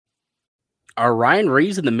Are Ryan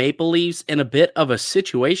Reaves and the Maple Leafs in a bit of a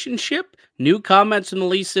situationship? New comments from the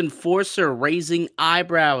Leafs enforcer raising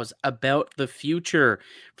eyebrows about the future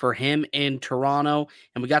for him in Toronto.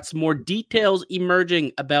 And we got some more details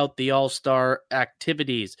emerging about the All-Star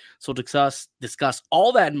activities. So discuss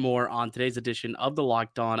all that and more on today's edition of the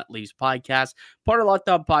Locked On Leafs podcast, part of Locked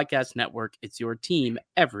On Podcast Network. It's your team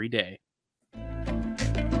every day.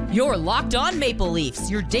 You're Locked On Maple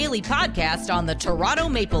Leafs, your daily podcast on the Toronto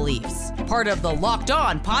Maple Leafs. Part of the Locked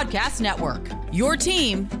On Podcast Network. Your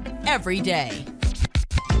team every day.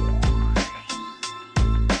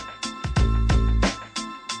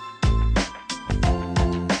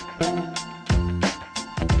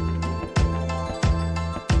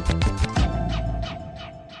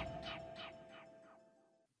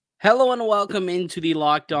 Hello and welcome into the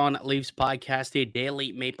Locked On Leafs podcast, a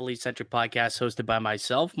daily Maple Leaf-centric podcast hosted by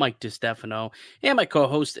myself, Mike DiStefano, and my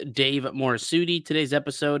co-host, Dave Morisuti. Today's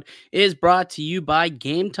episode is brought to you by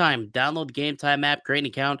Game Time. Download the Game Time app, create an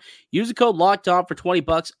account, use the code LOCKEDON for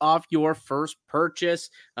 $20 off your first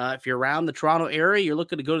purchase. If you're around the Toronto area, you're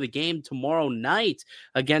looking to go to the game tomorrow night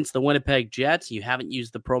against the Winnipeg Jets, you haven't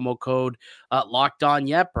used the promo code Locked On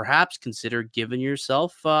yet, perhaps consider giving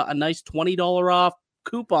yourself a nice $20 off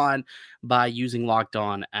coupon by using Locked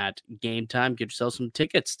On at Game Time. Get yourself some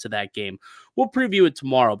tickets to that game. We'll preview it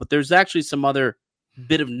tomorrow, but there's actually some other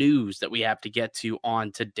bit of news that we have to get to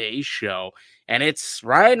on today's show, and it's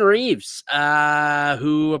Ryan Reaves,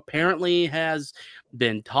 who apparently has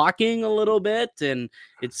been talking a little bit, and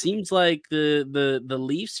it seems like the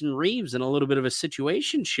Leafs and Reaves in a little bit of a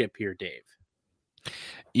situationship here, Dave.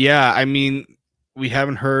 Yeah, I mean, we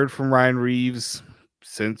haven't heard from Ryan Reaves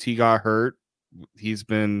since he got hurt.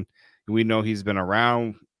 We know he's been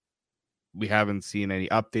around. We haven't seen any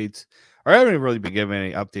updates, or haven't really been given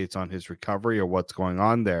any updates on his recovery or what's going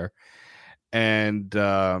on there. And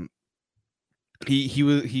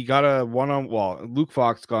he got a Luke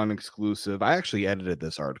Fox got an exclusive. I actually edited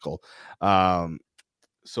this article. So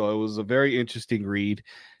it was a very interesting read,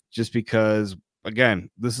 just because, again,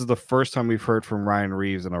 this is the first time we've heard from Ryan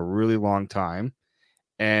Reaves in a really long time.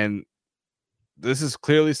 And this is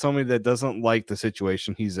clearly somebody that doesn't like the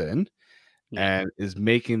situation he's in and is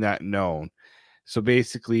making that known. So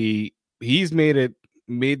basically, he's made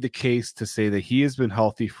the case to say that he has been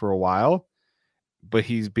healthy for a while, but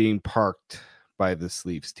he's being parked by the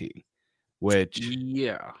Leafs team, which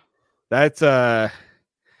that's you're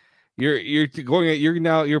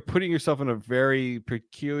putting yourself in a very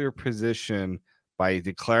peculiar position by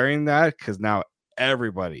declaring that, because now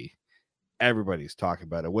everybody's talking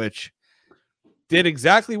about it, which did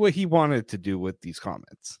exactly what he wanted to do with these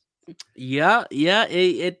comments. Yeah,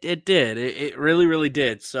 it did. It really, really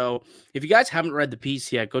did. So if you guys haven't read the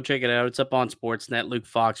piece yet, go check it out. It's up on Sportsnet. Luke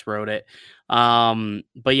Fox wrote it.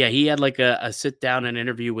 But yeah, he had like a sit down and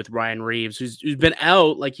interview with Ryan Reaves, who's been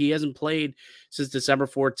out. Like, he hasn't played since December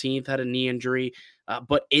 14th, had a knee injury.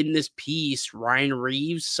 But in this piece, Ryan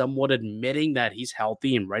Reaves somewhat admitting that he's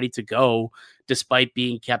healthy and ready to go, despite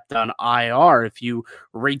being kept on IR. If you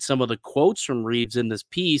read some of the quotes from Reaves in this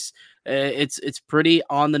piece, it's pretty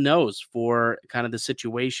on the nose for kind of the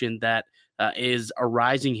situation that is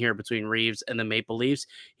arising here between Reaves and the Maple Leafs.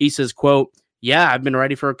 He says, quote, "Yeah, I've been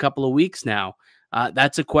ready for a couple of weeks now.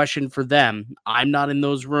 That's a question for them. I'm not in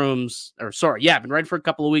those rooms." I've been ready for a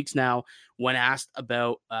couple of weeks now. When asked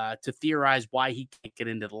about to theorize why he can't get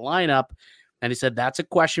into the lineup, and he said, "That's a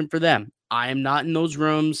question for them. I am not in those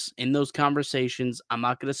rooms, in those conversations. I'm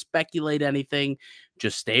not going to speculate anything.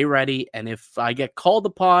 Just stay ready. And if I get called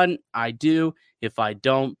upon, I do. If I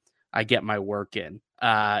don't, I get my work in."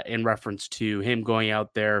 In reference to him going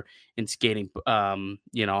out there and skating, on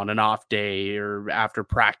an off day or after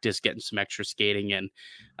practice, getting some extra skating in.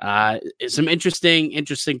 Some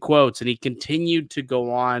interesting quotes. And he continued to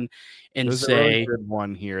go on and There's say, a really good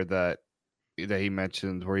one here that he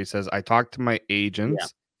mentioned, where he says, "I talked to my agents. Yeah.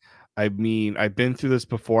 I mean, I've been through this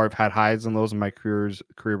before. I've had highs and lows in my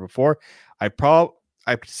career before. I'd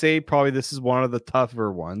say probably this is one of the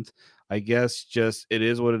tougher ones. I guess just it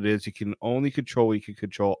is what it is. You can only control what you can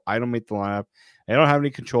control. I don't make the lineup. I don't have any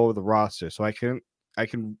control of the roster, so I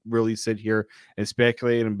can really sit here and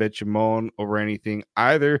speculate and bitch and moan over anything.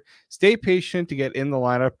 Either stay patient to get in the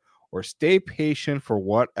lineup, or stay patient for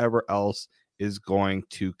whatever else is going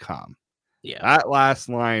to come." Yeah, that last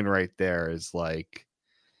line right there is like,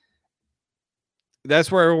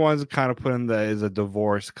 that's where everyone's kind of putting is a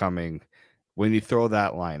divorce coming when you throw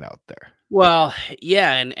that line out there. Well,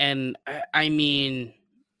 yeah, and I mean,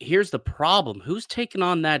 here's the problem. Who's taking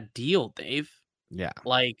on that deal, Dave? Yeah.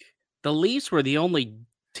 Like, the Leafs were the only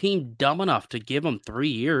team dumb enough to give him 3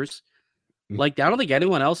 years. Like, I don't think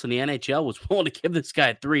anyone else in the NHL was willing to give this guy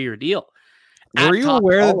a 3-year deal. Were you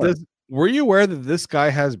aware that dollar. this guy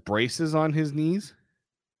has braces on his knees?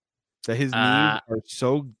 That his knees are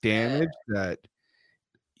so damaged that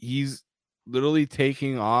he's literally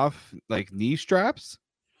taking off like knee straps?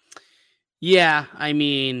 Yeah, I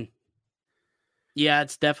mean, yeah,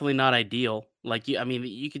 it's definitely not ideal. Like,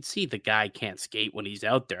 you could see the guy can't skate when he's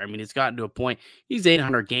out there. I mean, it's gotten to a point. He's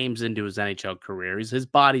 800 games into his NHL career. His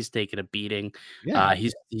body's taken a beating. Yeah.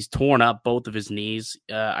 He's torn up both of his knees.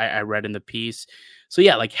 I read in the piece. So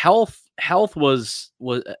yeah, like health was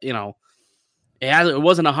it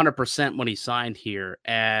wasn't 100% when he signed here,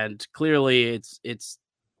 and clearly it's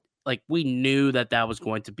like we knew that was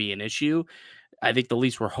going to be an issue. I think the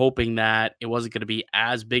Leafs were hoping that it wasn't going to be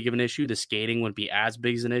as big of an issue. The skating wouldn't be as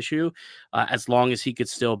big as an issue, as long as he could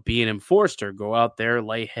still be an enforcer, go out there,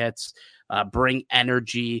 lay hits, bring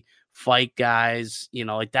energy, fight guys.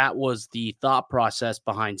 Like that was the thought process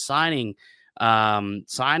behind signing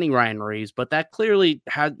Ryan Reaves. But that clearly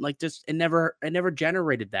had it never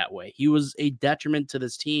generated that way. He was a detriment to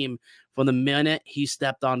this team from the minute he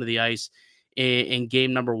stepped onto the ice in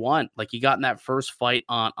game number 1. Like he got in that first fight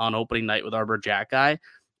on opening night with Arbor Jack guy.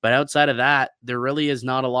 But outside of that, there really is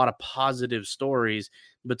not a lot of positive stories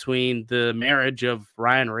between the marriage of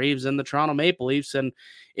Ryan Reaves and the Toronto Maple Leafs. And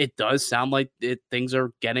it does sound like things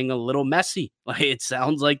are getting a little messy. Like it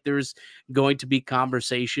sounds like there's going to be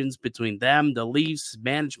conversations between them, the Leafs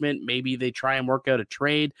management. Maybe they try and work out a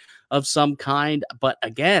trade of some kind. But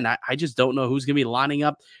again, I just don't know who's going to be lining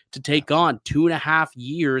up to take on 2.5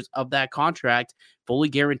 years of that contract, fully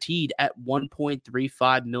guaranteed at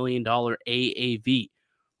 $1.35 million AAV.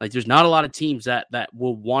 Like there's not a lot of teams that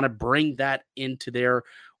will want to bring that into their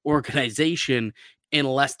organization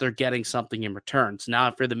unless they're getting something in return. So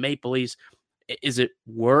now for the Maple Leafs, is it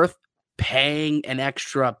worth paying an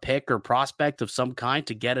extra pick or prospect of some kind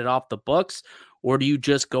to get it off the books? Or do you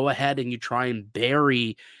just go ahead and you try and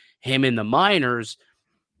bury him in the minors?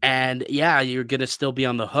 And yeah, you're going to still be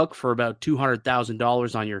on the hook for about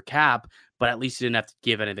 $200,000 on your cap, but at least you didn't have to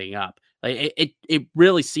give anything up. Like it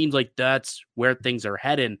really seems like that's where things are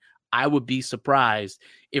heading. I would be surprised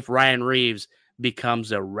if Ryan Reaves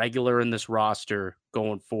becomes a regular in this roster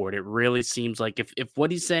going forward. It really seems like if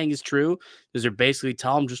what he's saying is true, is they're basically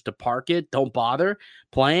tell him just to park it, don't bother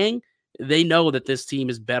playing. They know that this team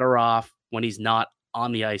is better off when he's not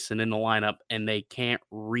on the ice and in the lineup, and they can't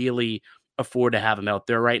really afford to have him out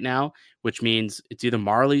there right now, which means it's either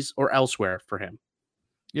Marlies or elsewhere for him.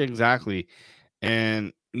 Yeah, exactly.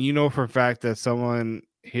 And for a fact that someone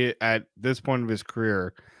hit at this point of his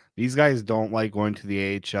career, these guys don't like going to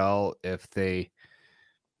the AHL if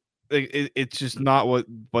it's just not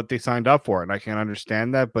what they signed up for. And I can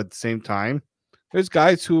understand that. But at the same time, there's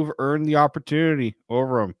guys who have earned the opportunity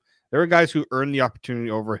over him. There are guys who earned the opportunity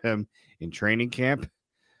over him in training camp.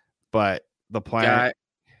 But the plan...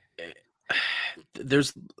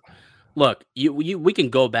 we can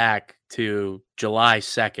go back to July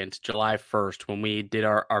 2nd, July 1st, when we did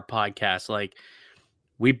our podcast. Like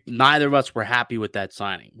neither of us were happy with that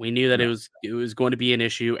signing. We knew that it was going to be an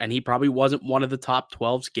issue, and he probably wasn't one of the top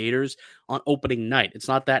 12 skaters on opening night. It's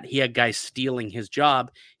not that he had guys stealing his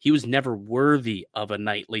job. He was never worthy of a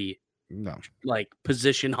nightly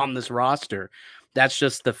position on this roster. That's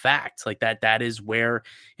just the fact. Like that is where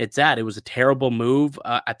it's at. It was a terrible move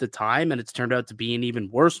at the time, and it's turned out to be an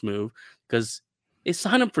even worse move because they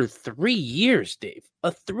signed him for 3 years, Dave.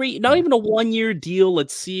 Not even a 1-year deal.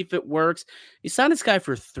 Let's see if it works. They signed this guy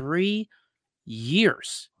for 3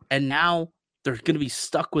 years, and now they're going to be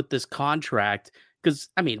stuck with this contract because,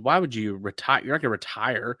 why would you retire? You're not going to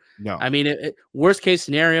retire. No. Worst case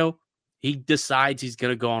scenario, he decides he's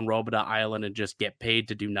going to go on Robida Island and just get paid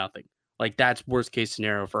to do nothing. Like that's worst case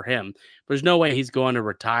scenario for him. There's no way he's going to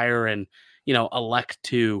retire and, elect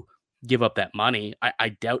to give up that money. I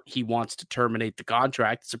doubt he wants to terminate the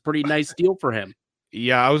contract. It's a pretty nice deal for him.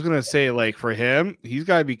 Yeah, I was going to say, for him, he's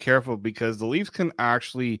got to be careful because the Leafs can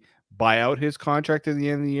actually buy out his contract at the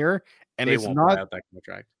end of the year. And they it's won't not buy out that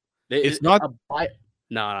contract.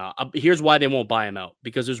 No. Here's why they won't buy him out.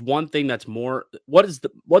 Because there's one thing that's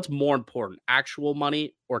what's more important, actual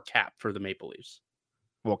money or cap for the Maple Leafs?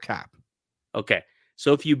 Well, cap. Okay.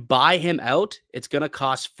 So if you buy him out, it's going to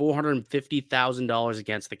cost $450,000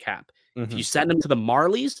 against the cap. Mm-hmm. If you send him to the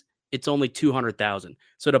Marlies, it's only $200,000.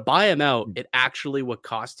 So to buy him out, it actually would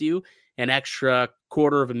cost you an extra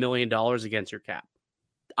 $250,000 against your cap.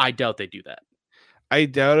 I doubt they do that. I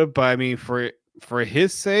doubt it, but for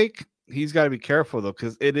his sake, he's got to be careful though,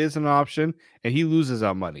 because it is an option, and he loses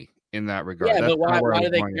out money in that regard. Yeah, but why do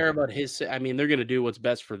they care about his? They're going to do what's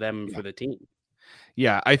best for them and for the team.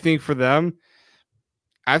 Yeah, I think for them,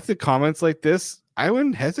 after comments like this, I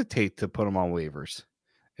wouldn't hesitate to put him on waivers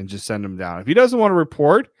and just send him down. If he doesn't want to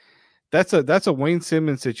report, that's a Wayne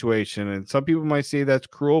Simmons situation. And some people might say that's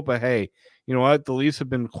cruel, but hey, you know what? The Leafs have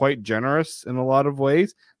been quite generous in a lot of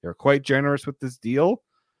ways. They're quite generous with this deal.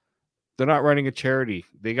 They're not running a charity.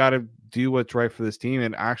 They got to do what's right for this team.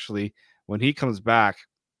 And actually, when he comes back,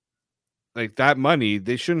 like that money,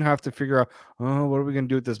 they shouldn't have to figure out, oh, what are we going to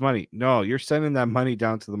do with this money? No, you're sending that money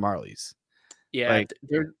down to the Marlies. Yeah, Like,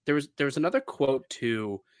 there was another quote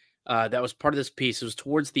too that was part of this piece. It was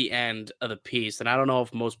towards the end of the piece, and I don't know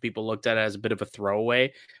if most people looked at it as a bit of a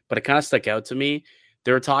throwaway, but it kind of stuck out to me.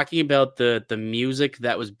 They were talking about the music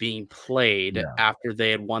that was being played yeah, after they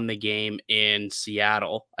had won the game in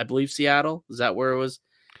Seattle. I believe Seattle. Is that where it was?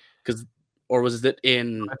 Because or was it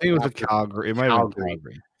in I think it was a after Calgary. It might have been Calgary?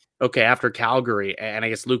 Calgary. Okay, after Calgary, and I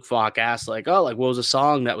guess Luke Falk asked, like, "Oh, like what was a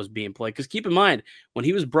song that was being played?" Because keep in mind, when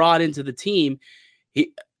he was brought into the team,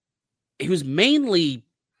 he he was mainly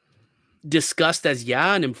discussed as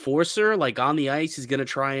an enforcer, like on the ice, he's gonna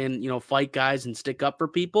try and fight guys and stick up for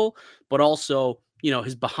people, but also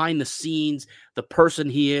his behind the scenes, the person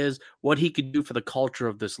he is, what he could do for the culture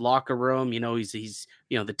of this locker room. He's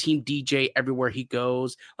the team DJ everywhere he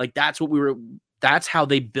goes. Like that's how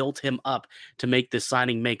they built him up to make this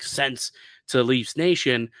signing make sense to Leafs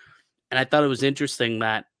Nation. And I thought it was interesting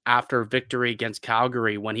that after victory against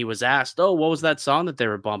Calgary, when he was asked, "Oh, what was that song that they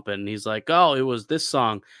were bumping?" And he's like, "Oh, it was this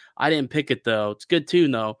song. I didn't pick it though. It's a good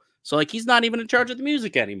tune though." So like he's not even in charge of the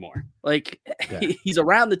music anymore. Like Yeah. he's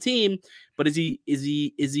around the team, but is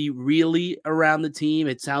he really around the team?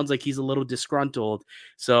 It sounds like he's a little disgruntled.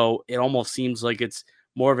 So it almost seems like it's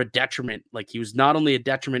more of a detriment. Like he was not only a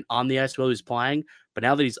detriment on the ice while he was playing, but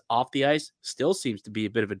now that he's off the ice, still seems to be a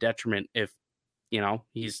bit of a detriment if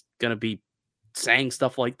he's going to be saying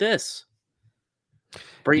stuff like this,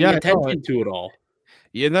 bringing Yeah, I know. attention to it all.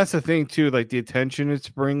 Yeah, and that's the thing too. Like the attention it's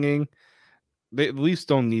bringing, they at least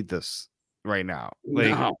don't need this right now. Like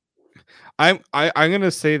No. I'm gonna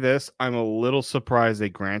say this. I'm a little surprised they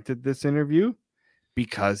granted this interview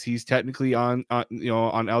because he's technically on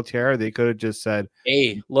LTR. They could have just said,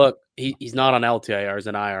 Hey, look, he's not on LTIR, he's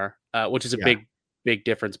an IR, which is a yeah, big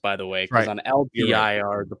difference, by the way, because right. on You're right.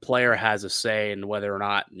 LTIR, the player has a say in whether or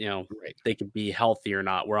not, Right. they could be healthy or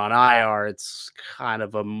not. Where on IR, it's kind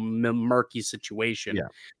of a murky situation. Yeah.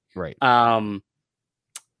 Right.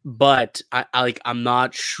 But I'm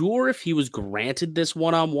not sure if he was granted this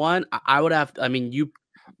one-on-one. I would have, I mean,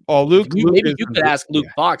 Oh, Luke maybe is you could ask Luke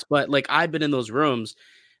yeah. Fox, but like I've been in those rooms.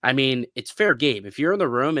 I mean, it's fair game. If you're in the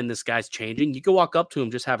room and this guy's changing, you can walk up to him,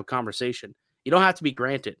 just have a conversation. You don't have to be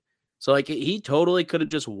granted. So like he totally could have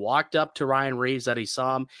just walked up to Ryan Reaves that he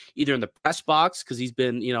saw him either in the press box because he's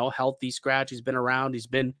been, healthy scratch. He's been around. He's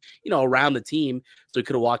been, around the team. So he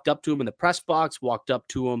could have walked up to him in the press box, walked up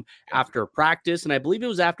to him after practice. And I believe it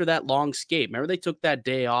was after that long skate. Remember they took that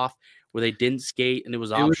day off where they didn't skate and it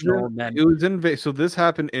was optional. And then It was in so this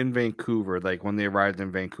happened in Vancouver, like when they arrived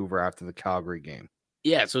in Vancouver after the Calgary game.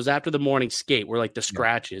 yeah, so it was after the morning skate where like the Yeah.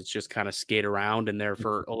 scratches just kind of skate around and there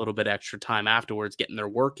for a little bit extra time afterwards, getting their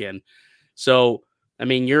work in. So, I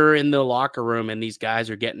mean, you're in the locker room and these guys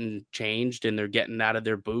are getting changed and they're getting out of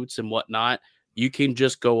their boots and whatnot. You can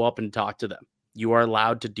just go up and talk to them. You are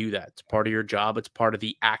allowed to do that. It's part of your job. It's part of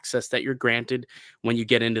the access that you're granted when you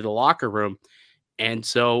get into the locker room. And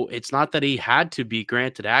so it's not that he had to be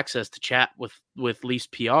granted access to chat with Leafs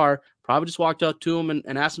PR. Probably just walked up to him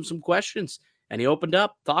and asked him some questions. And he opened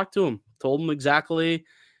up, talked to him, told him exactly,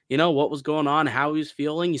 what was going on, how he was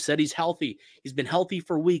feeling. He said he's healthy. He's been healthy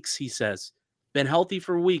for weeks, he says. Been healthy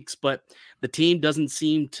for weeks, but the team doesn't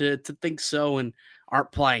seem to think so and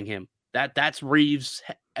aren't playing him. That's Reeves'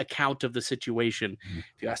 account of the situation.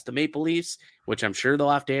 If you ask the Maple Leafs, which I'm sure they'll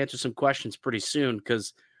have to answer some questions pretty soon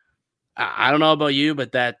because I don't know about you,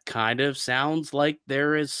 but that kind of sounds like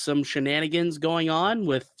there is some shenanigans going on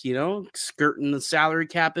with, skirting the salary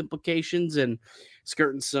cap implications and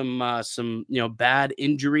skirting some bad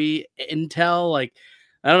injury intel. Like,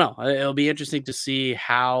 I don't know. It'll be interesting to see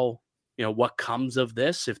how, what comes of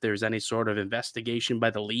this. If there's any sort of investigation by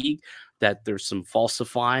the league that there's some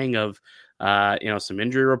falsifying of, some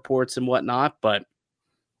injury reports and whatnot. But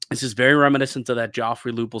this is very reminiscent of that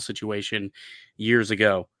Joffrey Lupul situation years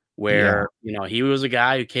ago Yeah. where, he was a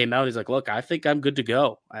guy who came out. He's like, look, I think I'm good to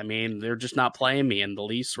go. I mean, they're just not playing me. And the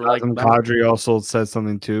Leafs were like, Kadri also said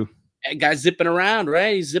something too. that guy's zipping around,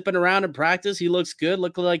 right? He's zipping around in practice. He looks good,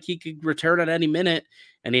 looked like he could return at any minute.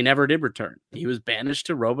 And he never did return. He was banished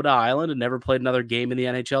to Robidas Island and never played another game in the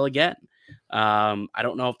NHL again. I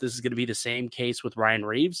don't know if this is going to be the same case with Ryan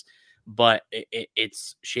Reaves, but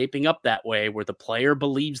it's shaping up that way where the player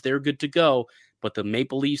believes they're good to go, but the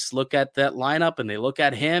Maple Leafs look at that lineup and they look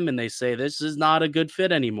at him and they say, this is not a good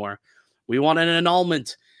fit anymore. We want an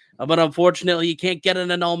annulment. But unfortunately, you can't get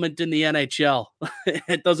an annulment in the NHL.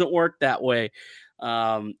 It doesn't work that way.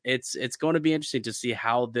 It's going to be interesting to see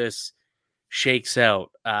how this shakes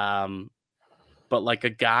out. But like a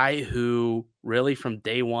guy who really from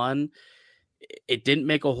day one, it didn't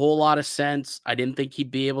make a whole lot of sense. I didn't think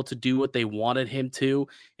he'd be able to do what they wanted him to.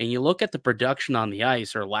 And you look at the production on the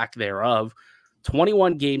ice or lack thereof,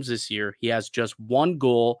 21 games this year. He has just 1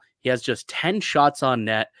 goal. He has just 10 shots on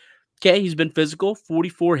net. Okay, he's been physical,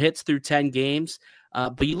 44 hits through 10 games.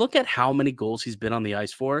 But you look at how many goals he's been on the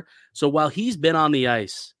ice for. So while he's been on the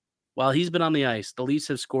ice, the Leafs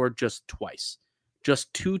have scored just twice,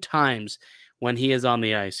 just 2 times when he is on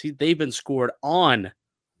the ice. They've been scored on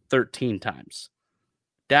 13 times,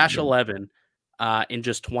 dash 11 in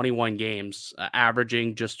just 21 games,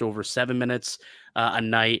 averaging just over 7 minutes a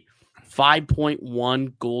night,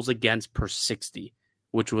 5.1 goals against per 60,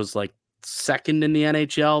 which was like second in the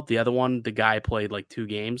NHL. The other one, the guy played like 2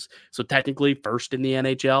 games. So technically first in the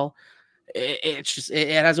NHL.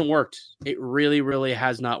 It hasn't worked. It really, really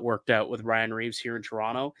has not worked out with Ryan Reaves here in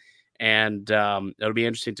Toronto. And it'll be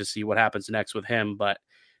interesting to see what happens next with him. But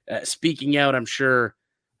speaking out, I'm sure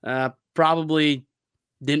probably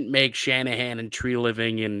didn't make Shanahan and Tree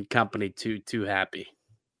Living and company too happy.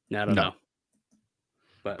 I don't know.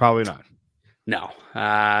 But probably not. No.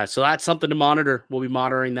 So that's something to monitor. We'll be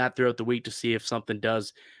monitoring that throughout the week to see if something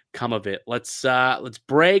does come of it. Let's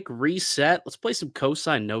break, reset. Let's play some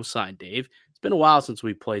cosine, no sign, Dave. It's been a while since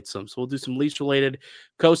we played some, so we'll do some Leafs related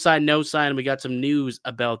cosine, no sign. We got some news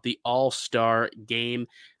about the All-Star game,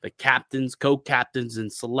 the captains, co-captains,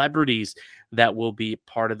 and celebrities that will be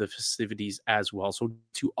part of the festivities as well. So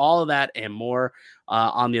to all of that and more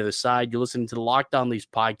on the other side, you're listening to the Locked On Leafs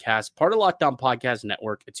podcast, part of Locked On Podcast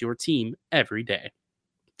Network. It's your team every day.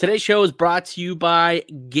 Today's show is brought to you by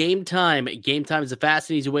Game Time. Game Time is a fast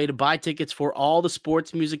and easy way to buy tickets for all the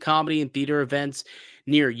sports, music, comedy, and theater events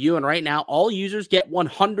near you. And right now, all users get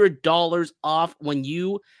 $100 off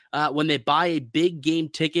when they buy a big game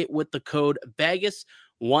ticket with the code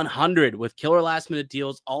Vegas100 with killer last minute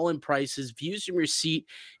deals, all in prices, views from your seat,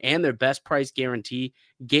 and their best price guarantee.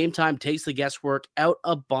 Game Time takes the guesswork out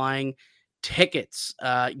of buying tickets.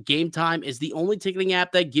 Game Time is the only ticketing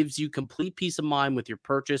app that gives you complete peace of mind with your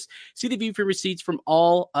purchase. See the view for receipts from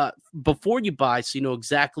all before you buy, so you know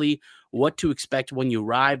exactly what to expect when you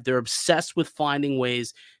arrive. They're obsessed with finding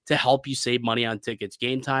ways to help you save money on tickets.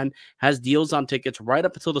 Game Time has deals on tickets right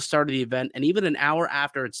up until the start of the event, and even an hour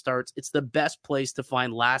after it starts. It's the best place to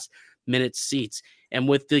find last minute seats. And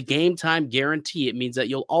with the Game Time guarantee, it means that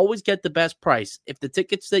you'll always get the best price. If the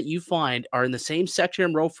tickets that you find are in the same section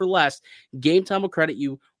and row for less, Game Time will credit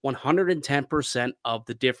you 110% of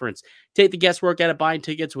the difference. Take the guesswork out of buying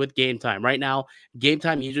tickets with Game Time. Right now, Game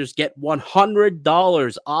Time users get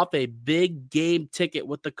 $100 off a big game ticket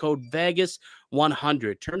with the code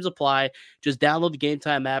Vegas100. Terms apply. Just download the Game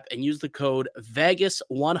Time app and use the code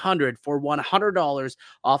Vegas100 for $100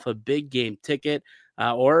 off a big game ticket.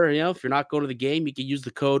 Or, if you're not going to the game, you can use the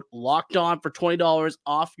code Locked On for $20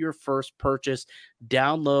 off your first purchase.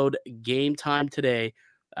 Download Game Time today.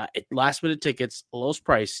 Last minute tickets, lowest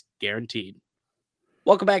price guaranteed.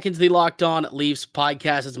 Welcome back into the Locked On Leafs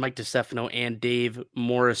podcast. It's Mike DeStefano and Dave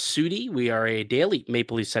Morisuti. We are a daily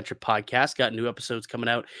Maple Leaf centric podcast. Got new episodes coming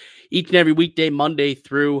out each and every weekday, Monday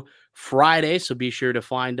through Friday. So be sure to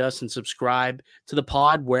find us and subscribe to the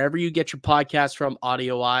pod wherever you get your podcast from,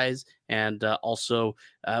 audio-wise. And also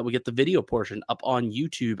we get the video portion up on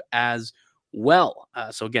YouTube as well.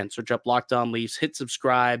 So again, search up Locked On Leafs, hit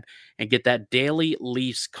subscribe, and get that daily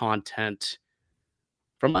Leafs content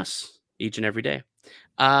from us each and every day.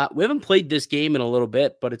 We haven't played this game in a little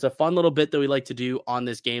bit, but it's a fun little bit that we like to do on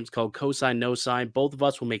this game. It's called Cosine, No Sign. Both of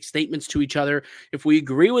us will make statements to each other. If we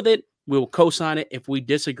agree with it, we will co-sign it. If we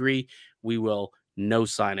disagree, we will no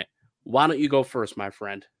sign it. Why don't you go first, my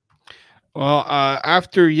friend? Well,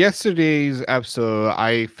 after yesterday's episode,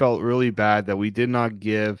 I felt really bad that we did not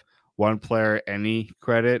give one player any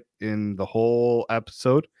credit in the whole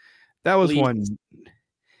episode. That was one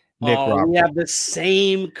Nick Robertson. We have the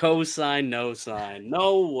same cosine, no sign.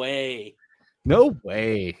 No way. No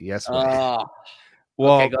way. Yes. Well,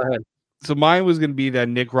 okay, go ahead. So mine was going to be that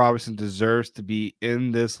Nick Robertson deserves to be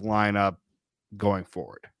in this lineup going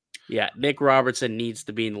forward. Yeah, Nick Robertson needs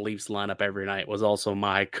to be in the Leafs lineup every night was also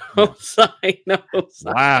my cosine, no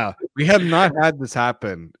sign. Wow. We have not had this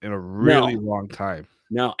happen in a really long time.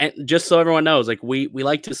 No, and just so everyone knows, like we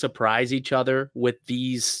like to surprise each other with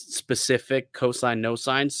these specific cosign no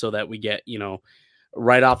signs so that we get,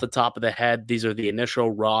 right off the top of the head, these are the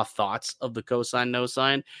initial raw thoughts of the cosign no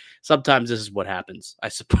sign. Sometimes this is what happens, I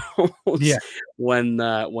suppose, Yeah. when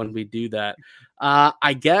we do that.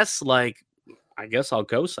 I guess I'll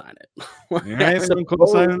co-sign it. Yeah, I I think I'm suppose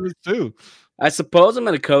co-signing this too. I suppose I'm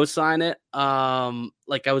going to co-sign it.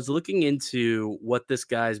 Like I was looking into what this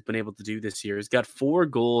guy's been able to do this year. He's got 4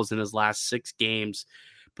 goals in his last 6 games,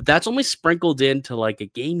 but that's only sprinkled into like a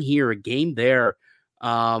game here, a game there,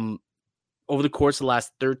 over the course of the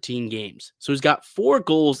last 13 games. So he's got 4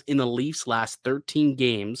 goals in the Leafs' last 13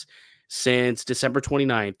 games since December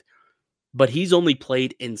 29th, but he's only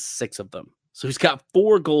played in 6 of them. So he's got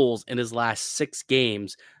 4 goals in his last 6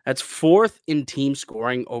 games. That's 4th in team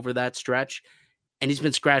scoring over that stretch. And he's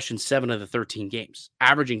been scratched in 7 of the 13 games,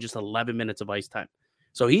 averaging just 11 minutes of ice time.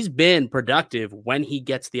 So he's been productive when he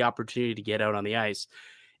gets the opportunity to get out on the ice.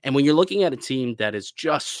 And when you're looking at a team that is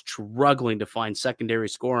just struggling to find secondary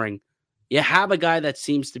scoring, you have a guy that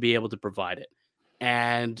seems to be able to provide it.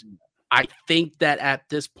 And I think that at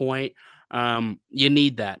this point, you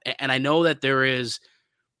need that. And I know that there is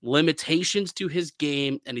limitations to his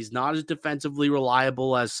game, and he's not as defensively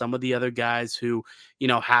reliable as some of the other guys who,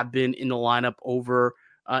 have been in the lineup over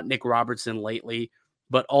Nick Robertson lately.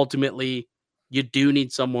 But ultimately, you do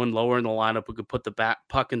need someone lower in the lineup who could put the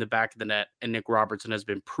puck in the back of the net, and Nick Robertson has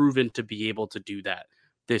been proven to be able to do that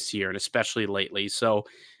this year, and especially lately. So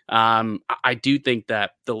I do think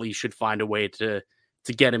that the Leafs should find a way to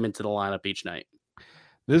get him into the lineup each night.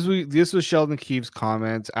 This was Sheldon Keefe's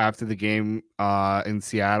comments after the game in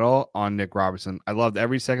Seattle on Nick Robertson. I loved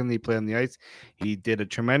every second that he played on the ice. He did a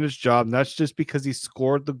tremendous job, not just because he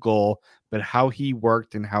scored the goal, but how he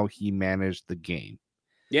worked and how he managed the game.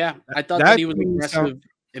 Yeah, I thought that he was aggressive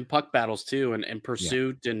in puck battles too, and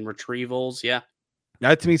pursuit and retrievals. Yeah,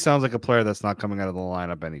 that to me sounds like a player that's not coming out of the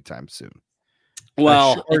lineup anytime soon.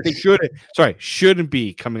 Well, shouldn't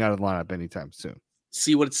be coming out of the lineup anytime soon.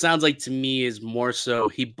 See, what it sounds like to me is more so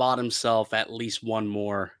he bought himself at least one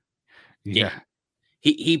more game. Yeah.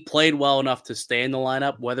 He played well enough to stay in the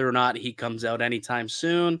lineup. Whether or not he comes out anytime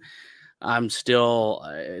soon, I'm still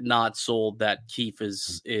not sold that Keefe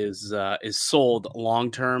is sold long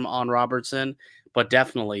term on Robertson. But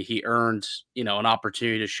definitely, he earned an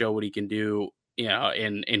opportunity to show what he can do.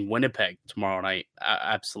 In Winnipeg tomorrow night.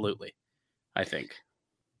 Absolutely, I think.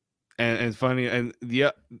 And it's funny, and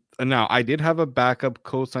now I did have a backup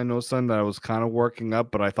cosign no sign that I was kind of working up,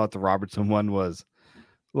 but I thought the Robertson one was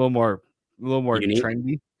a little more unique.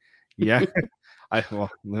 Trendy. Yeah,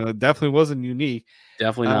 it definitely wasn't unique.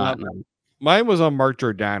 Definitely not. No. Mine was on Mark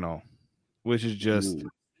Giordano, which is just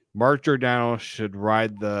Mark Giordano should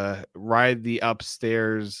ride the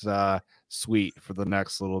upstairs suite for the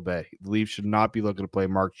next little bit. The Leafs should not be looking to play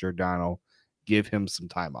Mark Giordano. Give him some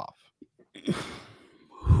time off.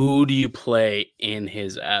 Who do you play in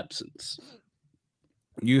his absence?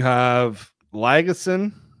 You have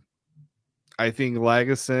Lagesson. I think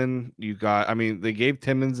Lagesson, they gave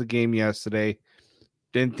Timmins a game yesterday.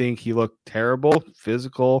 Didn't think he looked terrible,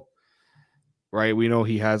 physical, right? We know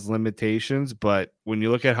he has limitations, but when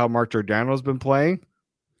you look at how Mark Giordano's been playing,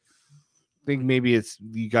 I think maybe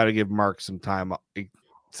you got to give Mark some time.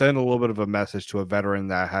 Send a little bit of a message to a veteran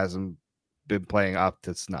that hasn't been playing up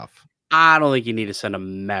to snuff. I don't think you need to send a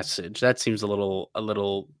message. That seems a little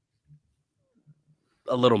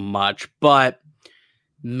much, but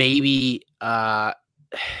maybe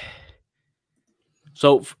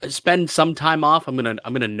so spend some time off. I'm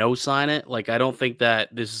gonna no sign it. Like, I don't think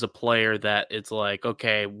that this is a player that it's like,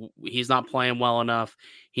 okay, he's not playing well enough.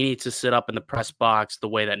 He needs to sit up in the press box the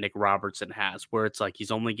way that Nick Robertson has, where it's like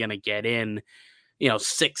he's only gonna get in,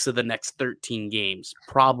 6 of the next 13 games.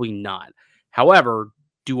 Probably not. However,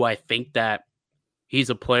 do I think that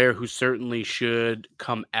he's a player who certainly should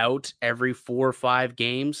come out every 4 or 5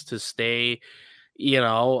 games to stay,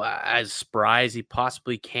 as spry as he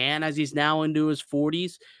possibly can as he's now into his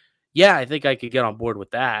 40s? Yeah, I think I could get on board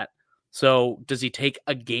with that. So does he take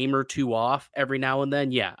a game or 2 off every now and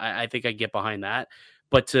then? Yeah, I think I get behind that.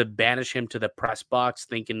 But to banish him to the press box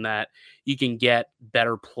thinking that you can get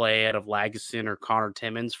better play out of Lagesson or Connor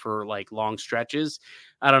Timmins for like long stretches,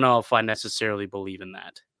 I don't know if I necessarily believe in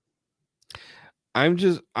that.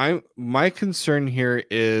 My concern here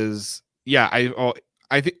is,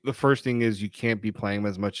 I think the first thing is you can't be playing him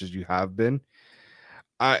as much as you have been.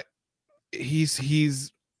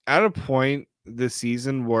 He's at a point this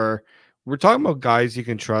season where we're talking about guys you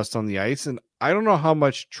can trust on the ice, and I don't know how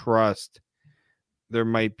much trust there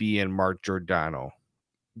might be in Mark Giordano,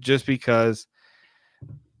 just because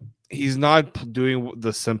he's not doing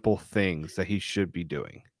the simple things that he should be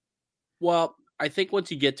doing. Well, I think once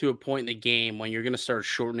you get to a point in the game when you're going to start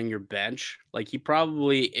shortening your bench, like he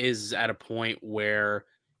probably is at a point where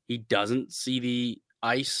he doesn't see the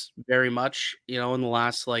ice very much, in the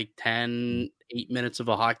last like 10, 8 minutes of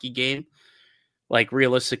a hockey game. Like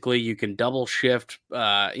realistically, you can double shift,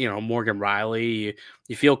 Morgan Riley.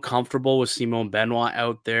 You feel comfortable with Simone Benoit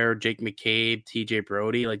out there, Jake McCabe, TJ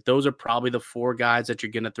Brody. Like those are probably the four guys that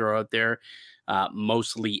you're going to throw out there,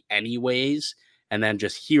 mostly anyways. And then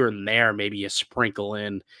just here and there, maybe you sprinkle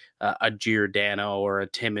in a Giordano or a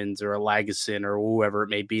Timmins or a Lagesson or whoever it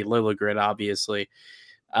may be, Liljegren, obviously.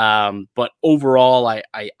 But overall,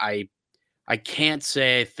 I can't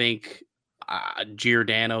say I think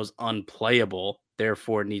Giordano's unplayable,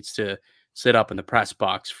 therefore needs to sit up in the press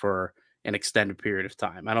box for an extended period of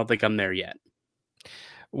time. I don't think I'm there yet.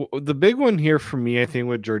 The big one here for me, I think,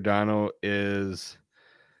 with Giordano is,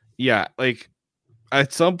 like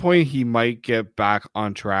at some point he might get back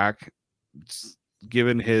on track,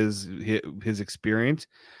 given his experience.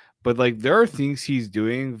 But like there are things he's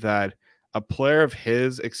doing that a player of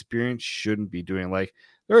his experience shouldn't be doing. Like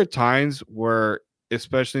there are times where,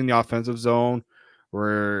 especially in the offensive zone,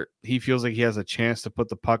 where he feels like he has a chance to put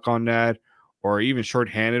the puck on net, or even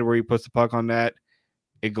shorthanded where he puts the puck on net,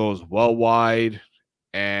 it goes well wide,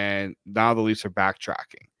 and now the Leafs are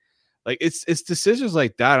backtracking. Like it's decisions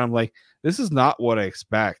like that. I'm like, this is not what I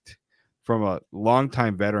expect from a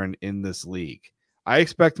longtime veteran in this league. I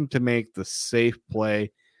expect him to make the safe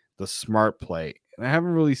play, the smart play. And I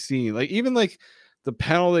haven't really seen even the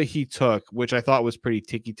penalty he took, which I thought was pretty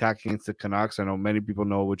ticky-tack against the Canucks. I know many people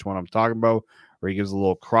know which one I'm talking about, where he gives a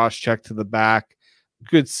little cross check to the back.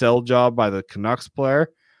 Good sell job by the Canucks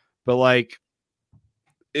player. But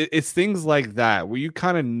it's things like that where you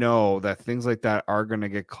kind of know that things like that are going to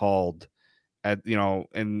get called and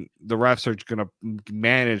the refs are going to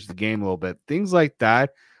manage the game a little bit. Things like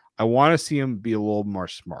that, I want to see him be a little more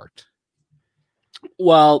smart.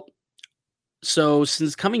 Well, so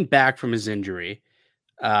since coming back from his injury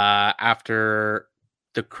after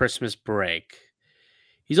the Christmas break,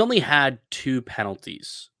 he's only had 2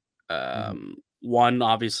 penalties. One,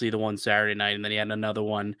 obviously, the one Saturday night, and then he had another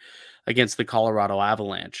one against the Colorado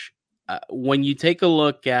Avalanche. When you take a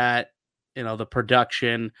look at, the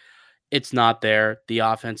production, it's not there. The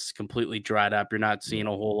offense is completely dried up. You're not seeing a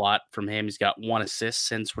whole lot from him. He's got 1 assist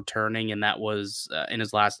since returning, and that was in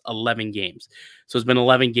his last 11 games. So it's been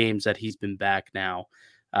 11 games that he's been back now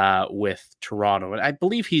with Toronto. And I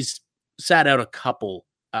believe he's sat out a couple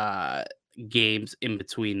games in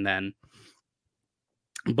between then.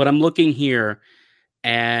 But I'm looking here,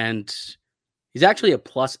 and he's actually a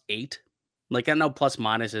 +8. Like, I know plus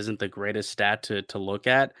minus isn't the greatest stat to look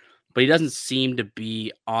at, but he doesn't seem to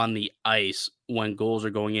be on the ice when goals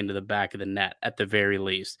are going into the back of the net, at the very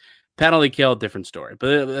least. Penalty kill, different story.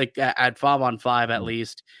 But like at 5-on-5, at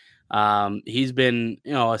least, he's been,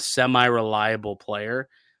 a semi-reliable player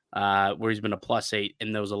where he's been a +8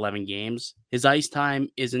 in those 11 games. His ice time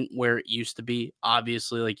isn't where it used to be.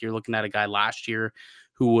 Obviously, like you're looking at a guy last year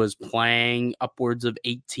who was playing upwards of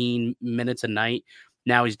 18 minutes a night.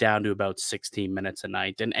 Now he's down to about 16 minutes a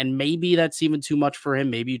night. And maybe that's even too much for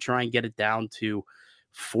him. Maybe you try and get it down to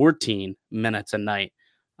 14 minutes a night.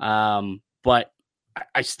 But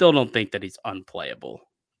I still don't think that he's unplayable.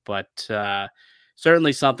 But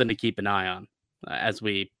certainly something to keep an eye on as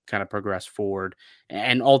we kind of progress forward.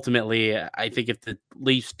 And ultimately, I think if the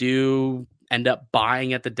Leafs do end up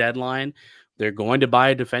buying at the deadline, they're going to buy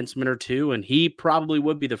a defenseman or two, and he probably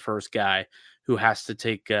would be the first guy who has to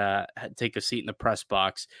take a seat in the press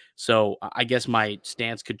box. So I guess my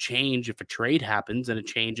stance could change if a trade happens and it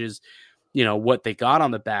changes, what they got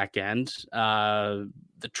on the back end, the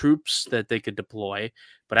troops that they could deploy.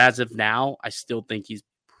 But as of now, I still think he's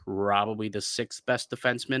probably the 6th best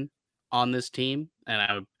defenseman on this team, and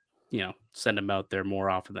I would, send him out there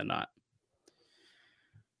more often than not.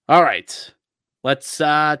 All right, let's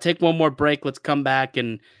take one more break. Let's come back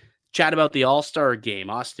and chat about the All-Star game.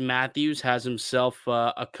 Austin Matthews has himself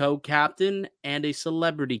a co-captain and a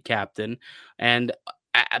celebrity captain, and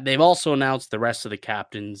they've also announced the rest of the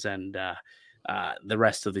captains and the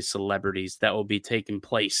rest of the celebrities that will be taking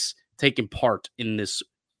part in this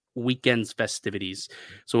weekend's festivities.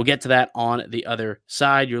 So we'll get to that on the other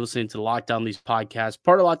side. You're listening to the Locked On Leafs podcast,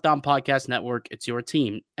 part of Locked On Podcast Network. It's your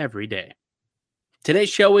team every day.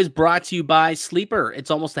 Today's show is brought to you by Sleeper.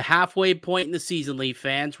 It's almost a halfway point in the season, Leaf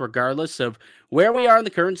fans. Regardless of where we are in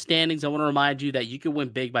the current standings, I want to remind you that you can win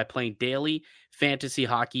big by playing daily fantasy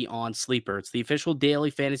hockey on Sleeper. It's the official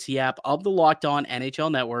daily fantasy app of the Locked On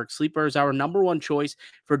NHL Network. Sleeper is our number one choice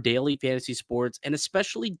for daily fantasy sports and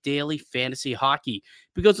especially daily fantasy hockey.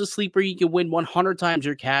 Because with Sleeper, you can win 100 times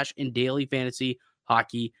your cash in daily fantasy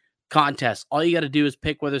hockey contests. All you got to do is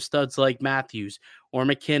pick whether studs like Matthews or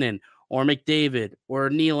McKinnon or McDavid or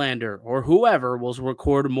Nylander or whoever will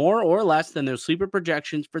record more or less than their sleeper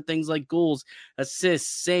projections for things like goals, assists,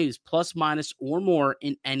 saves, plus, minus, or more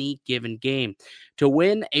in any given game. To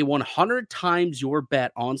win a 100 times your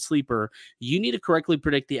bet on Sleeper, you need to correctly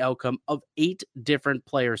predict the outcome of 8 different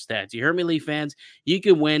player stats. You heard me, Leaf fans? You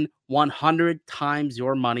can win 100 times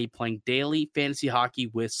your money playing daily fantasy hockey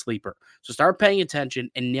with Sleeper. So start paying attention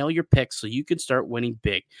and nail your picks so you can start winning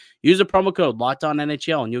big. Use a promo code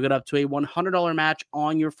LOCKEDONNHL and you'll get up to a $100 match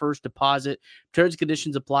on your first deposit. Terms and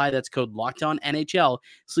conditions apply. That's code LOCKEDONNHL.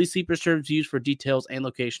 See Sleeper's terms used for details and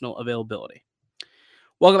locational availability.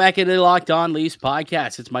 Welcome back into the Locked On Leafs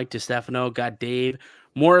podcast. It's Mike DiStefano. Got Dave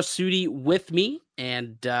Morassutti with me,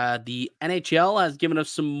 and the NHL has given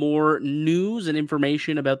us some more news and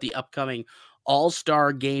information about the upcoming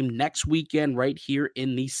All-Star game next weekend right here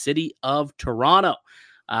in the city of Toronto.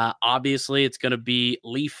 Obviously, it's going to be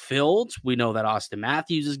Leaf-filled. We know that Austin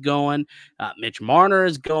Matthews is going, Mitch Marner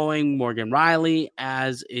is going, Morgan Rielly,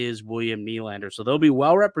 as is William Nylander. So they'll be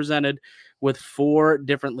well represented with 4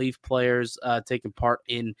 different Leaf players taking part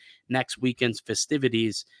in next weekend's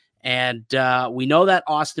festivities. And we know that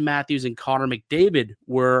Austin Matthews and Connor McDavid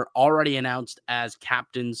were already announced as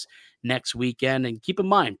captains next weekend. And keep in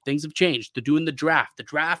mind, things have changed. They're doing the draft. The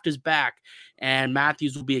draft is back, and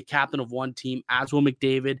Matthews will be a captain of one team, as will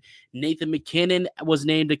McDavid. Nathan McKinnon was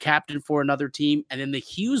named a captain for another team, and then the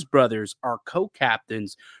Hughes brothers are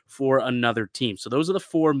co-captains for another team. So those are the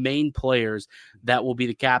 4 main players that will be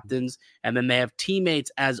the captains, and then they have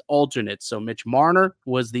teammates as alternates. So Mitch Marner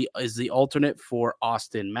is the alternate for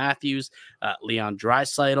Austin Matthews, Leon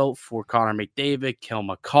Draisaitl for Connor McDavid, Kel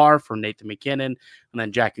McCarr for Nathan McKinnon, and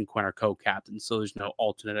then Jack and Quinn are co-captains, so there's no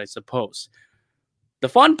alternate, I suppose. The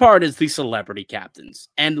fun part is the celebrity captains,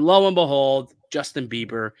 and lo and behold, Justin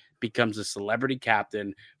Bieber becomes a celebrity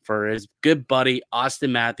captain for his good buddy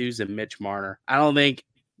Austin Matthews and Mitch Marner. I don't think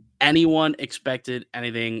anyone expected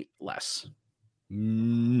anything less.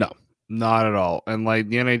 No, not at all. And like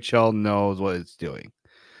the NHL knows what it's doing.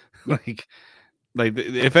 like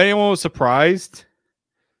if anyone was surprised,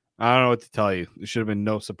 I don't know what to tell you. There should have been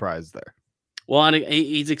no surprise there. Well, and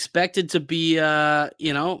he's expected to be,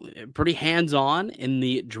 pretty hands-on in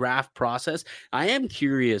the draft process. I am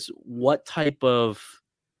curious what type of,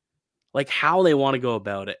 how they want to go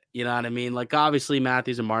about it. You know what I mean? Like, obviously,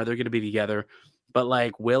 Matthews and Marner, they're going to be together.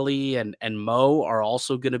 But, Willie and Mo are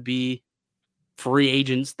also going to be free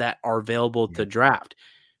agents that are available to draft.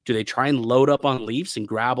 Do they try and load up on Leafs and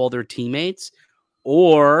grab all their teammates?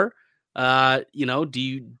 Or, do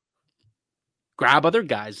you grab other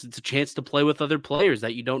guys? It's a chance to play with other players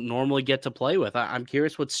that you don't normally get to play with. I'm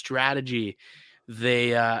curious what strategy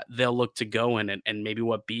they'll look to go in and maybe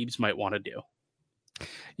what Biebs might want to do.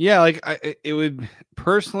 Yeah, it would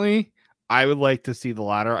personally, I would like to see the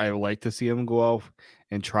latter. I would like to see them go out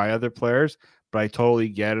and try other players, but I totally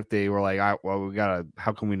get if they were like,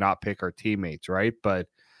 how can we not pick our teammates, right? But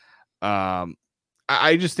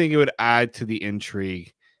I just think it would add to the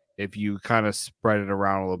intrigue if you kind of spread it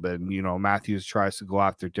around a little bit, and Matthews tries to go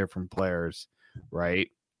after different players, right?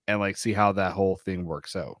 And see how that whole thing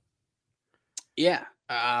works out. Yeah.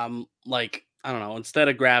 I don't know, instead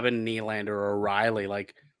of grabbing Nylander or Rielly,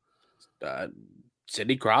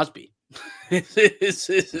 Sidney Crosby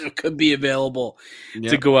it could be available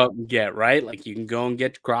to go out and get, right? You can go and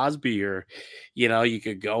get Crosby, or, you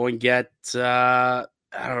could go and get, I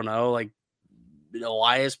don't know,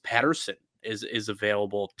 Elias Pettersson is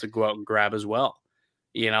available to go out and grab as well.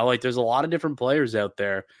 There's a lot of different players out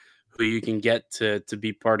there who you can get to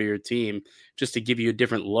be part of your team just to give you a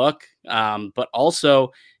different look. But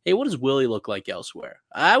also, hey, what does Willie look like elsewhere?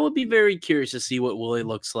 I would be very curious to see what Willie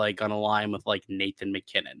looks like on a line with Nathan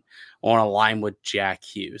McKinnon or on a line with Jack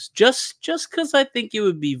Hughes, just because I think it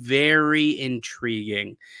would be very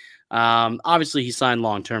intriguing. Obviously, he signed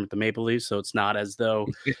long-term at the Maple Leafs, so it's not as though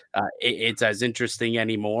it's as interesting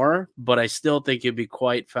anymore, but I still think it'd be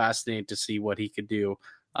quite fascinating to see what he could do,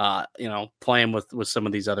 playing with some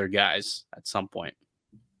of these other guys at some point.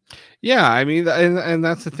 Yeah, I mean, and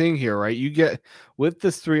that's the thing here, right? You get with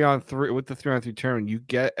this 3-on-3, with the 3-on-3 tournament, you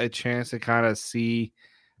get a chance to kind of see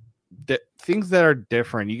the things that are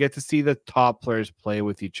different. You get to see the top players play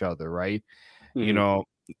with each other, right? You know,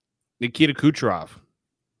 Nikita Kucherov.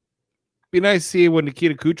 Be nice to see what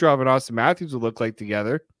Nikita Kucherov and Austin Matthews would look like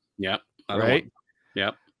together. Yep. Right? One.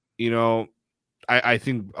 Yep. You know, I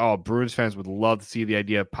think Bruins fans would love to see the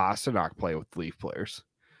idea of Pasternak play with Leaf players.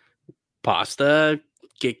 Pasta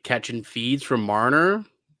catching feeds from Marner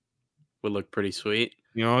would look pretty sweet.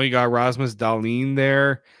 You know, you got Rasmus Dahlin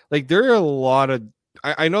there. Like, there are a lot of.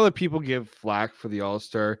 I know that people give flack for the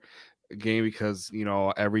All-Star game because, you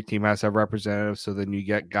know, every team has to have representatives. So then you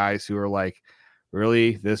get guys who are like,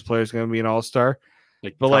 really, this player's going to be an All-Star?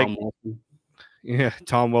 Like But Tom Wilson. Yeah,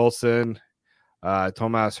 Tom Wilson,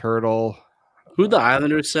 Tomas Hertl. Who the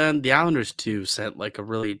Islanders sent? The Islanders too sent like a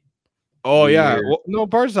really. Oh weird... yeah, well, no,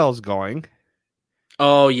 Barzal's going.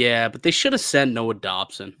 Oh yeah, but they should have sent Noah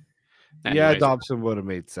Dobson. Anyways. Yeah, Dobson would have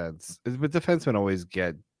made sense. But defensemen always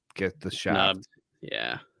get the shaft.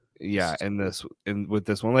 Yeah. And with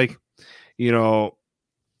this one, like, you know,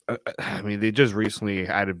 I mean, they just recently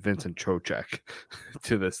added Vincent Trocheck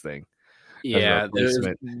to this thing. Yeah,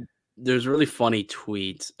 there's really funny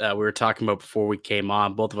tweets we were talking about before we came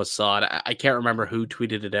on. Both of us saw it. I can't remember who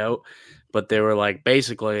tweeted it out, but they were like,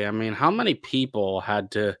 basically, I mean, how many people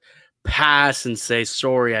had to pass and say,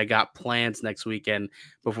 sorry, I got plans next weekend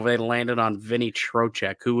before they landed on Vinny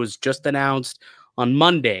Trocheck, who was just announced on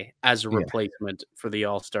Monday as a replacement for the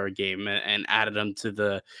All-Star game and added him to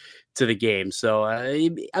the game. So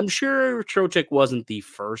I'm sure Trocheck wasn't the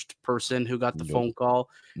first person who got the phone call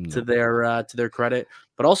to their credit,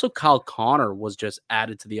 but also Kyle Connor was just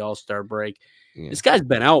added to the All-Star break. Yeah. This guy's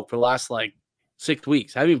been out for the last like 6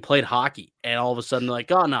 weeks. Haven't even played hockey, and all of a sudden,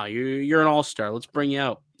 like, oh no, you're an All-Star. Let's bring you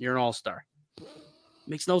out. You're an All-Star.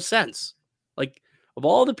 Makes no sense. Like, of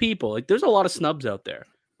all the people, like, there's a lot of snubs out there.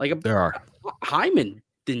 Like, there are. Hyman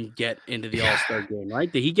didn't get into the All-Star game,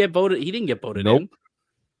 right? Did he get voted? He didn't get voted in.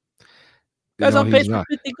 Guy's on pace for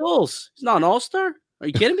 50 goals. He's not an All-Star. Are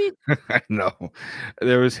you kidding me? I know.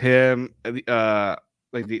 There was him.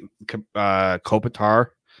 Like the Kopitar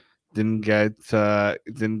didn't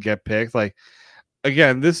get picked. Like,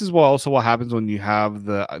 again, this is what happens when you have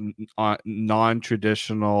the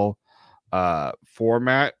non-traditional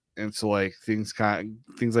format, and so like things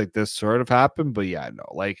like this sort of happen. But yeah, no,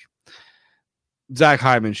 like Zach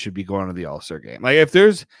Hyman should be going to the All-Star game. Like, if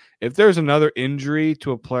there's another injury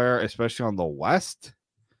to a player, especially on the West,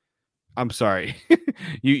 I'm sorry,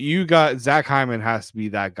 you got Zach Hyman has to be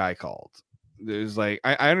that guy called. There's like,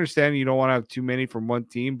 I understand you don't want to have too many from one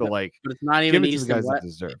team, but like, but it's not even East and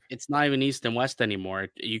West. It's not even East and West anymore.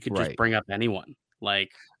 You could just bring up anyone.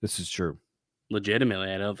 Like, this is true.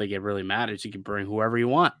 Legitimately, I don't think it really matters. You can bring whoever you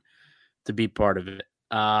want to be part of it.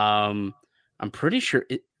 I'm pretty sure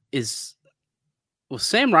it is. Was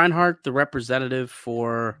Sam Reinhart the representative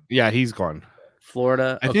for? Yeah, he's gone.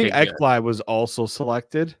 Florida. I think Ekblad was also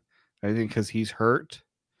selected. I think because he's hurt.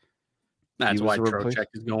 That's why Trocheck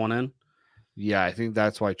is going in. Yeah, I think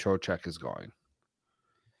that's why Trocheck is going.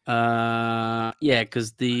 Yeah,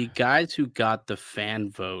 because the guys who got the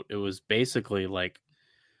fan vote, it was basically like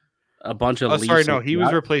a bunch of. He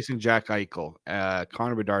was replacing Jack Eichel.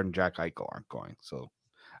 Connor Bedard and Jack Eichel aren't going, so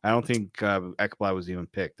I don't think Ekblad was even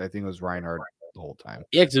picked. I think it was Reinhardt the whole time.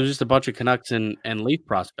 Yeah, because it was just a bunch of Canucks and Leaf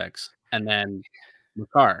prospects, and then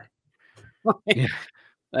Makar. Yeah.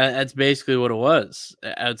 That's basically what it was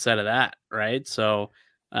outside of that, right? So,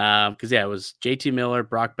 because it was JT Miller,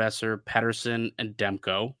 Brock Besser, Pettersson, and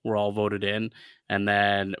Demko were all voted in, and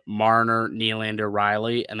then Marner, Nylander,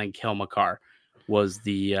 Riley, and then Kale Makar was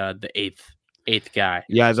the eighth guy.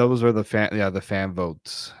 Yeah, those were the fan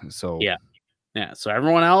votes. So yeah. So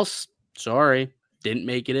everyone else, sorry, didn't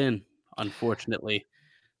make it in, unfortunately.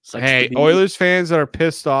 Hey, Oilers fans that are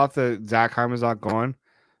pissed off that Zach Hyman's not going.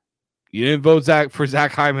 You didn't vote for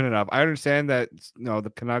Zach Hyman enough. I understand that, you know, the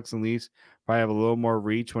Canucks and Leafs probably have a little more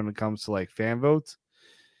reach when it comes to like fan votes.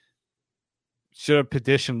 Should have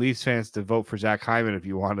petitioned Leafs fans to vote for Zach Hyman if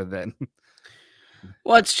you wanted then.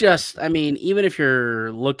 Well, it's just, I mean, even if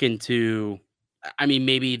you're looking to, I mean,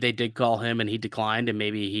 maybe they did call him and he declined, and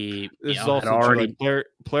maybe he had already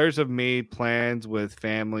players have made plans with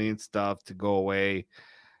family and stuff to go away.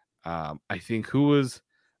 I think wasn't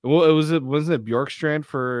it Bjorkstrand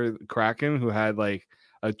for Kraken who had like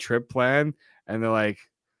a trip plan, and they're like,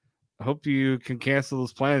 I hope you can cancel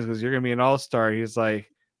those plans because you're gonna be an all-star. He's like,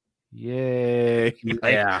 yay.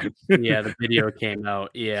 Yeah. The video came out.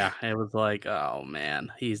 Yeah. It was like, oh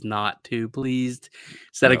man, he's not too pleased.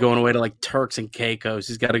 Instead of going away to like Turks and Caicos,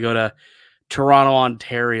 he's got to go to Toronto,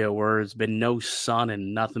 Ontario, where there's been no sun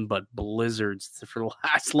and nothing but blizzards for the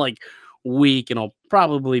last like week, and it'll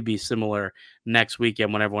probably be similar next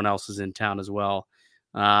weekend when everyone else is in town as well.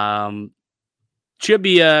 Should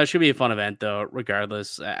be a fun event though,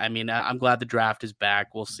 regardless. I mean, I'm glad the draft is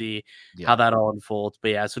back. We'll see how that all unfolds.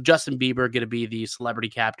 But yeah, so Justin Bieber going to be the celebrity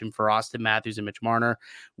captain for Austin Matthews and Mitch Marner.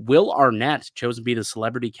 Will Arnett chosen to be the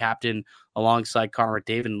celebrity captain alongside Connor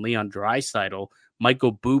McDavid and Leon Draisaitl.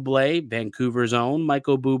 Michael Bublé, Vancouver's own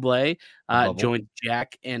Michael Bublé, joins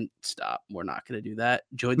Jack and stop. We're not going to do that.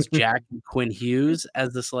 Joins Jack and Quinn Hughes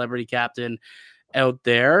as the celebrity captain out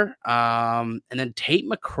there. And then Tate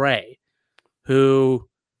McRae, who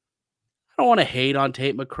I don't want to hate on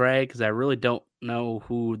Tate McRae because I really don't know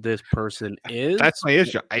who this person is. That's my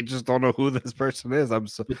issue. I just don't know who this person is. I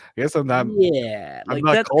guess I'm not. Yeah, I'm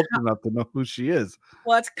not cultured enough to know who she is.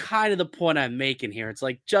 Well, that's kind of the point I'm making here. It's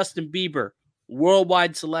like Justin Bieber,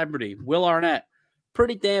 worldwide celebrity. Will Arnett,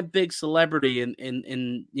 pretty damn big celebrity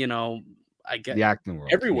in I guess the acting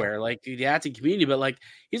world everywhere, like the acting community. But like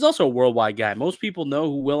he's also a worldwide guy. Most people know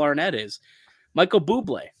who Will Arnett is. Michael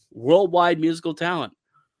Bublé, worldwide musical talent.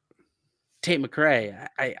 Tate McRae,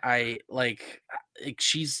 I like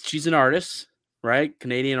she's an artist, right?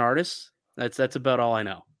 Canadian artist. That's about all I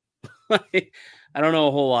know. I don't know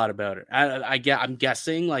a whole lot about her. I'm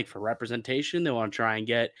guessing like for representation, they want to try and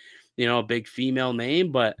get a big female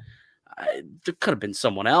name, but there could have been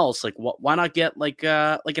someone else. Like why not get like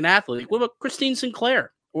an athlete? Like, what about Christine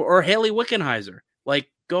Sinclair or Haley Wickenheiser? Like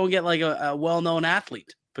go and get like a well-known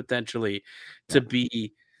athlete potentially to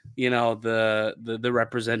be the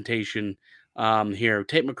representation here.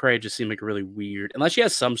 Tate McRae just seemed like really weird, unless she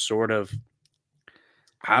has some sort of,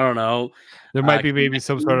 I don't know. There might be maybe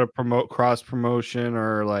some sort of cross promotion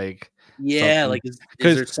or like something. Like is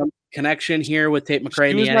there some connection here with Tate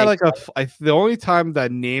McRae? She was at the only time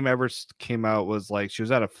that name ever came out was like she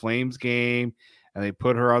was at a Flames game and they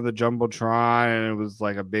put her on the Jumbotron and it was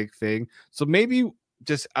like a big thing. So maybe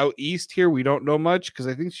just out east here we don't know much because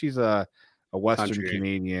I think she's a Western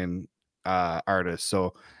Canadian artist.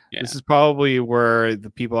 So this is probably where the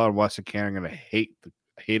people out in Western Canada are going to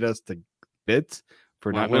hate us to bits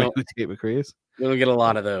for not knowing who Tate McRae is. We don't get a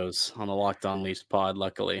lot of those on the Locked On Leafs pod,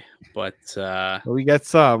 luckily. But we get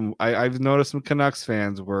some. I've noticed some Canucks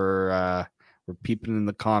fans were peeping in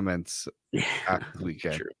the comments after the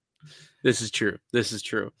weekend. True. This is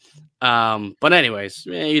true. But anyways,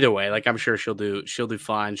 either way, like I'm sure she'll do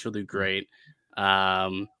fine. She'll do great. But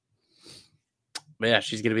yeah,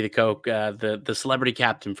 she's gonna be the celebrity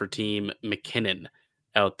captain for Team McKinnon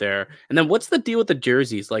out there. And then what's the deal with the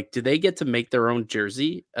jerseys? Like, do they get to make their own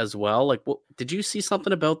jersey as well? Like, did you see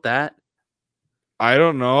something about that? I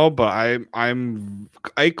don't know, but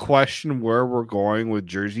I question where we're going with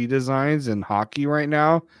jersey designs in hockey right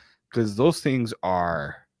now because those things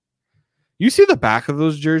are. You see the back of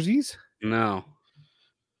those jerseys? No,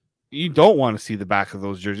 you don't want to see the back of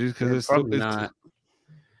those jerseys because it's not.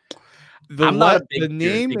 The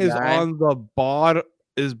name is on the bottom,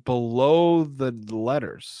 is below the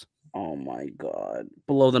letters. Oh my god!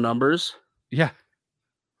 Below the numbers? Yeah.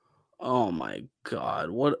 Oh my god!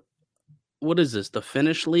 What is this? The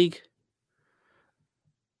Finnish league?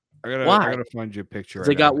 I gotta find you a picture.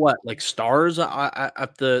 They got what, like stars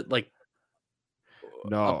at the like?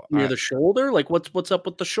 No, near the shoulder. Like what's up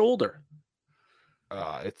with the shoulder?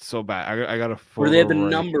 It's so bad. I got a photo where they have the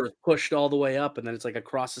numbers pushed all the way up, and then it's like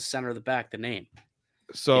across the center of the back, the name.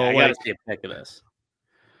 So I gotta see a pic of this.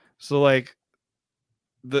 So like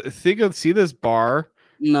see this bar?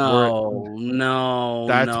 No.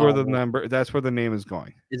 That's where the number. That's where the name is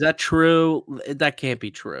going. Is that true? That can't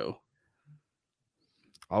be true.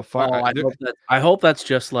 I'll find. I hope that's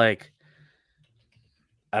just like,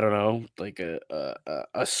 I don't know, like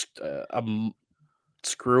a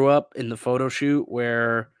screw up in the photo shoot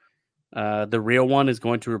where the real one is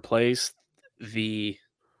going to replace the.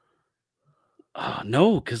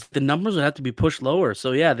 No, because the numbers would have to be pushed lower.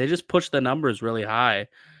 So yeah, they just push the numbers really high, and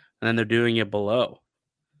then they're doing it below.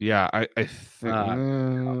 Yeah, I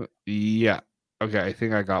think. Yeah. Okay, I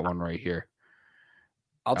think I got one right here.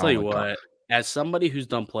 I'll tell you what. As somebody who's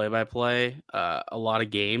done play-by-play a lot of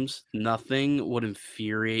games, nothing would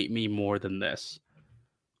infuriate me more than this.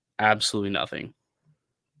 Absolutely nothing.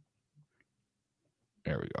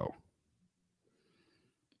 There we go.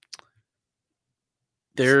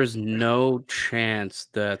 There's no chance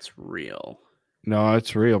that's real. No,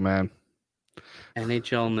 it's real, man.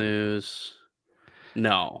 NHL news.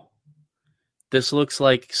 No. This looks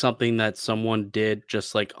like something that someone did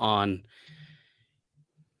just like on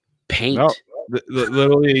paint. No,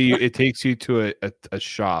 literally, it takes you to a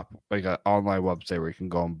shop, like an online website where you can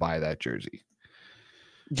go and buy that jersey.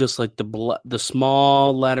 Just like the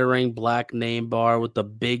small lettering, black name bar with the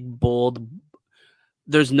big bold.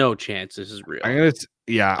 There's no chance this is real. I'm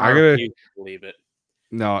gonna believe it.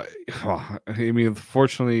 No, I mean,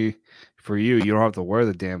 fortunately for you, you don't have to wear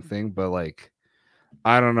the damn thing. But like,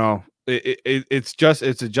 I don't know.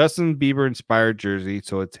 It's a Justin Bieber inspired jersey,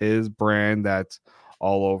 so it's his brand that's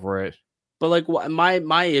all over it. But like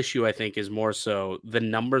my issue, I think, is more so the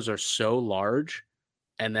numbers are so large,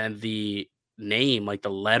 and then the name, like the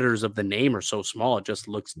letters of the name, are so small. It just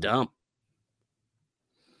looks dumb.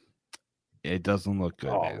 It doesn't look good,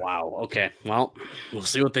 Oh man. wow. Okay. Well, we'll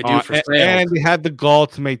see what they do for sales. And they had the gall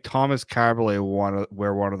to make Thomas Caberlet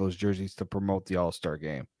wear one of those jerseys to promote the All-Star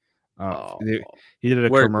game. He did a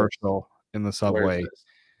commercial in the subway.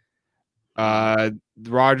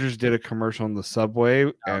 Rogers did a commercial in the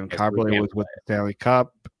subway, and Caberlet was with the Stanley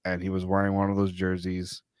Cup, and he was wearing one of those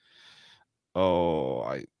jerseys.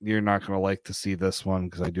 Oh, you're not going to like to see this one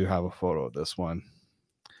because I do have a photo of this one.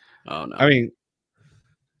 Oh no! I mean,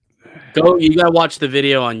 you gotta watch the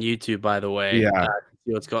video on YouTube, by the way. Yeah.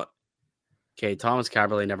 See what's going. Okay, Thomas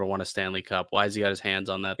Caberlet never won a Stanley Cup. Why has he got his hands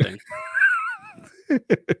on that thing?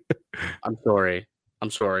 I'm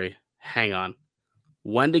sorry. Hang on.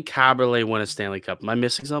 When did Caberlet win a Stanley Cup? Am I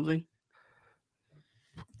missing something?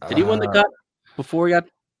 Did he win the cup before he got?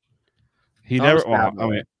 He never. Well, I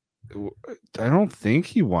mean, I don't think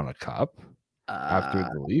he won a cup after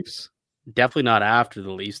the Leafs. Definitely not after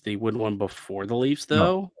the Leafs. He wouldn't won before the Leafs,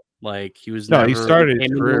 though. No. Like he was. No, he started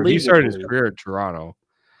his career. He started his career in Toronto.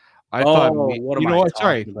 I thought. What am I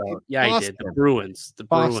talking about? Yeah, Boston. I did. The Bruins.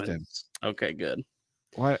 Bruins. Okay, good.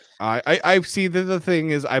 What I see that the thing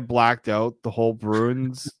is I blacked out the whole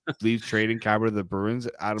Bruins Leafs trading Caberlet the Bruins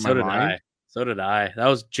out of my mind. So did I. That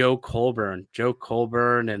was Joe Colburn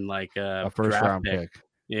and like a first round pick.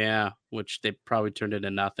 Yeah, which they probably turned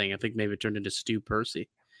into nothing. I think maybe it turned into Stu Percy.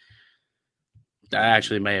 That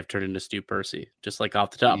actually may have turned into Stu Percy, just like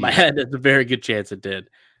off the top of my head. There's a very good chance it did.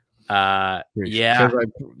 Yeah.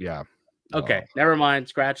 Okay, never mind.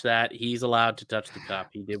 Scratch that. He's allowed to touch the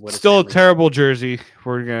cup. He did what. Still a terrible jersey.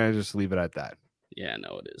 We're gonna just leave it at that. Yeah,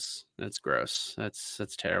 no, it is. That's gross.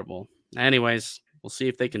 That's terrible. Anyways, we'll see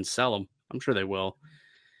if they can sell them. I'm sure they will.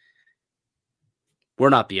 We're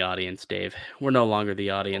not the audience, Dave. We're no longer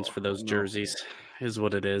the audience for those jerseys. Is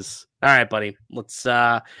what it is. All right, buddy.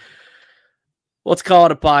 Let's call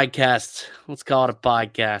it a podcast.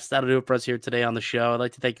 That'll do it for us here today on the show. I'd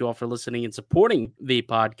like to thank you all for listening and supporting the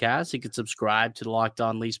podcast. You can subscribe to the Locked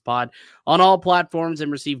On Leafs pod on all platforms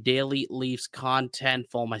and receive daily Leafs content.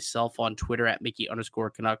 Follow myself on Twitter at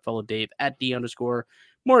Mickey_Canuck. Follow Dave at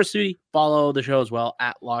D_Morisuti. Follow the show as well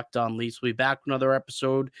at Locked On Leafs. We'll be back with another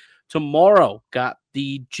episode tomorrow. Got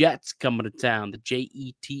the Jets coming to town. The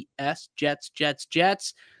Jets,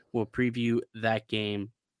 Jets. We'll preview that game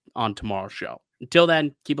on tomorrow's show. Until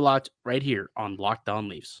then, keep it locked right here on Locked On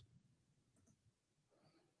Leafs.